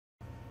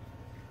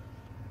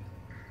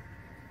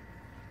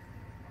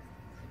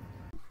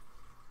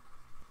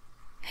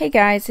Hey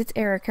guys, it's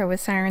Erica with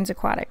Sirens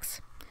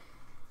Aquatics.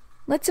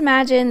 Let's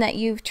imagine that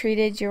you've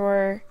treated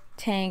your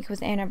tank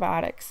with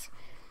antibiotics.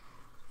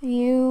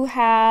 You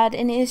had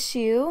an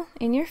issue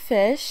in your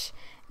fish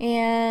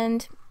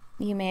and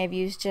you may have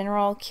used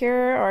General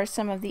Cure or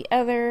some of the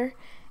other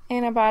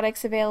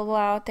antibiotics available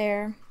out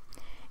there.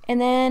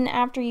 And then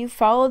after you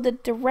followed the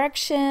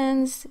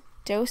directions,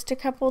 dosed a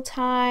couple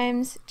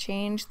times,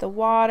 changed the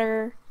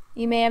water,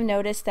 you may have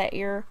noticed that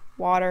your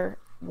water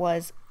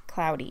was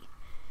cloudy.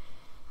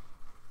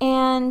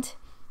 And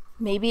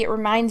maybe it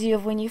reminds you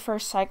of when you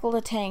first cycled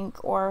a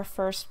tank or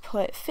first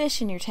put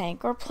fish in your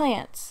tank or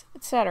plants,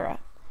 etc.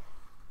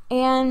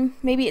 And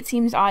maybe it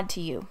seems odd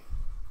to you.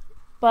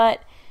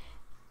 But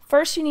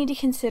first you need to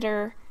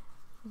consider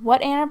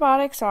what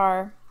antibiotics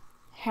are,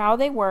 how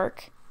they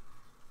work,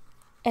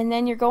 and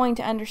then you're going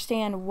to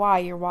understand why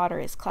your water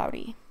is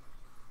cloudy.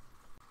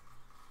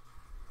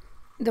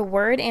 The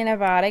word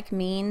antibiotic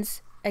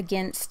means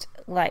against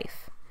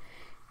life.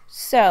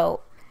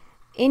 So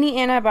any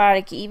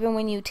antibiotic, even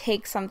when you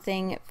take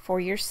something for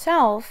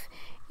yourself,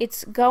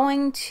 it's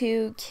going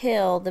to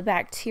kill the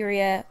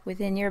bacteria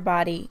within your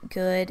body,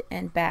 good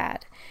and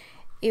bad.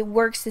 It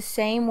works the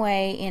same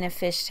way in a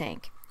fish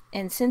tank.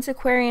 And since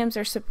aquariums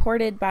are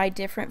supported by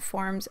different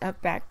forms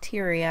of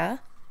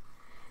bacteria,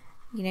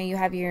 you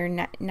have your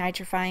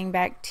nitrifying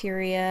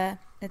bacteria,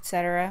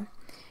 etc.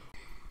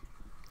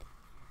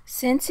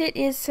 Since it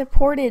is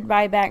supported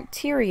by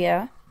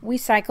bacteria, we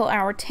cycle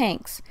our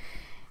tanks.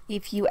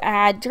 If you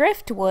add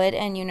driftwood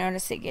and you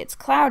notice it gets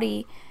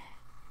cloudy,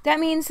 that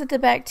means that the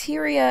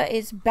bacteria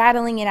is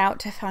battling it out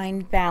to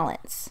find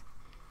balance.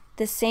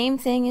 The same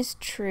thing is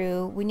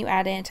true when you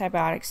add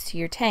antibiotics to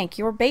your tank.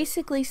 You're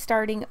basically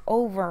starting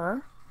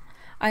over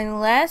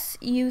unless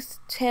you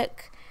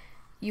took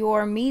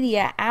your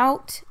media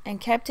out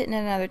and kept it in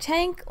another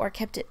tank or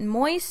kept it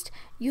moist.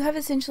 You have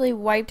essentially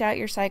wiped out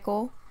your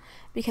cycle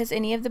because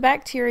any of the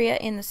bacteria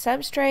in the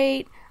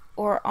substrate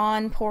or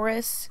on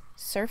porous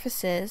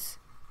surfaces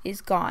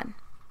is gone.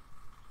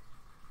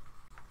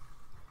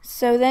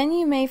 So then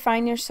you may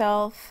find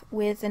yourself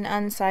with an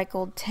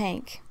uncycled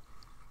tank.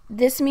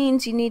 This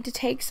means you need to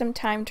take some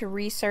time to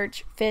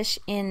research fish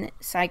in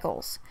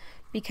cycles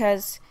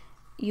because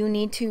you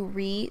need to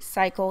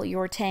recycle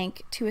your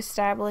tank to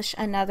establish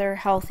another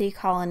healthy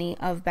colony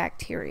of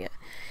bacteria.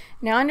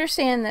 Now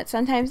understand that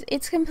sometimes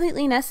it's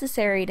completely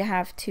necessary to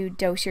have to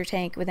dose your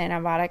tank with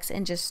antibiotics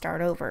and just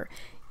start over.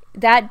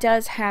 That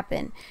does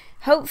happen.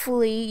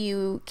 Hopefully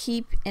you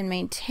keep and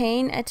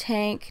maintain a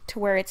tank to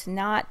where it's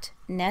not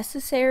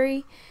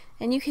necessary,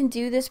 and you can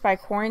do this by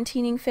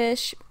quarantining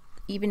fish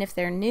even if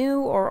they're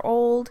new or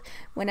old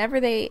whenever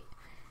they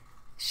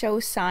show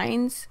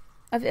signs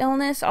of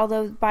illness,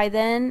 although by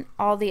then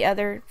all the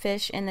other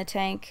fish in the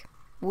tank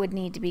would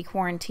need to be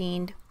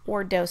quarantined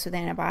or dosed with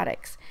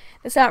antibiotics.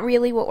 That's not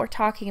really what we're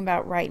talking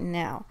about right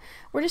now.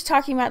 We're just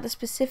talking about the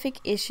specific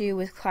issue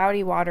with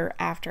cloudy water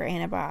after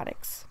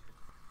antibiotics.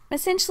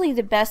 Essentially,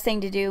 the best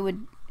thing to do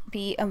would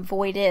be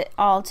avoid it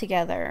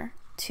altogether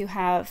to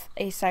have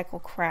a cycle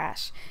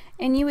crash.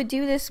 And you would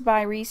do this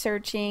by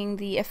researching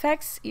the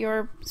effects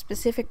your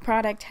specific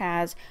product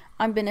has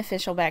on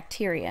beneficial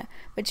bacteria.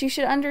 But you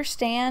should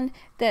understand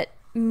that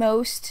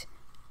most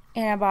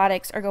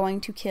antibiotics are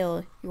going to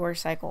kill your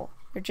cycle.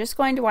 They're just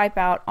going to wipe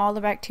out all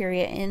the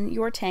bacteria in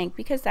your tank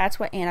because that's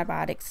what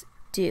antibiotics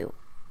do.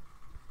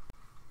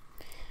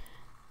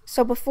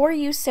 So before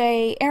you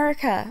say,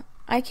 Erica,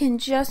 I can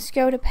just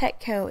go to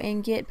Petco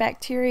and get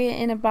bacteria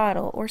in a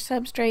bottle or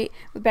substrate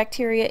with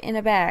bacteria in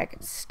a bag.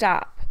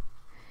 Stop.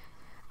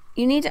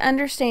 You need to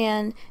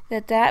understand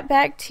that that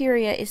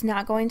bacteria is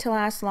not going to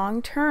last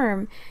long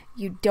term.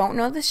 You don't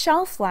know the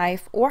shelf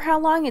life or how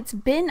long it's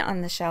been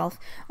on the shelf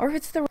or if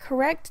it's the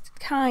correct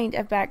kind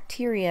of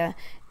bacteria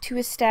to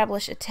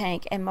establish a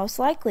tank, and most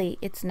likely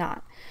it's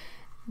not.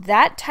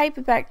 That type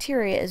of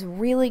bacteria is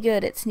really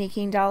good at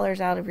sneaking dollars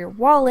out of your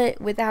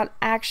wallet without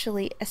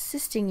actually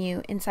assisting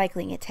you in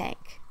cycling a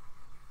tank.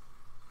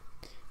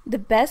 The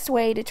best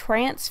way to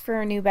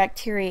transfer new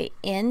bacteria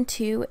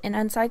into an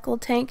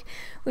uncycled tank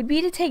would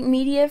be to take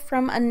media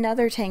from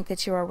another tank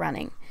that you are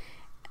running.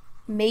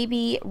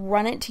 Maybe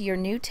run it to your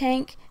new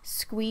tank,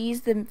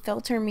 squeeze the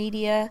filter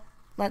media.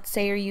 Let's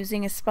say you're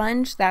using a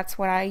sponge, that's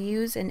what I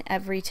use in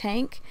every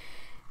tank.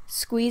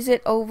 Squeeze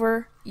it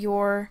over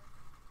your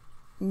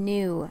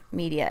new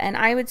media, and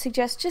I would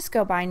suggest just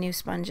go buy new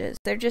sponges.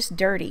 They're just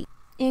dirty.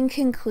 In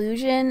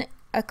conclusion,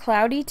 a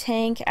cloudy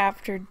tank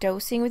after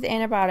dosing with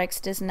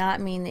antibiotics does not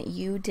mean that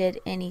you did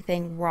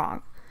anything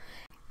wrong.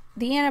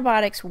 The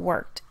antibiotics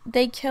worked.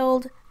 They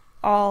killed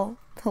all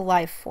the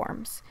life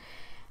forms.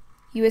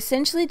 You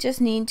essentially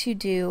just need to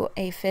do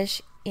a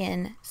fish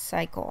in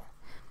cycle.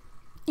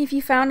 If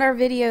you found our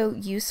video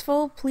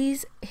useful,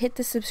 please hit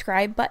the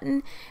subscribe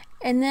button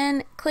and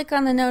then click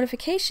on the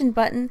notification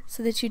button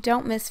so that you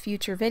don't miss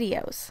future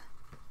videos.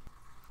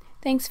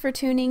 Thanks for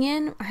tuning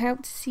in. I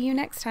hope to see you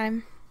next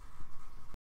time.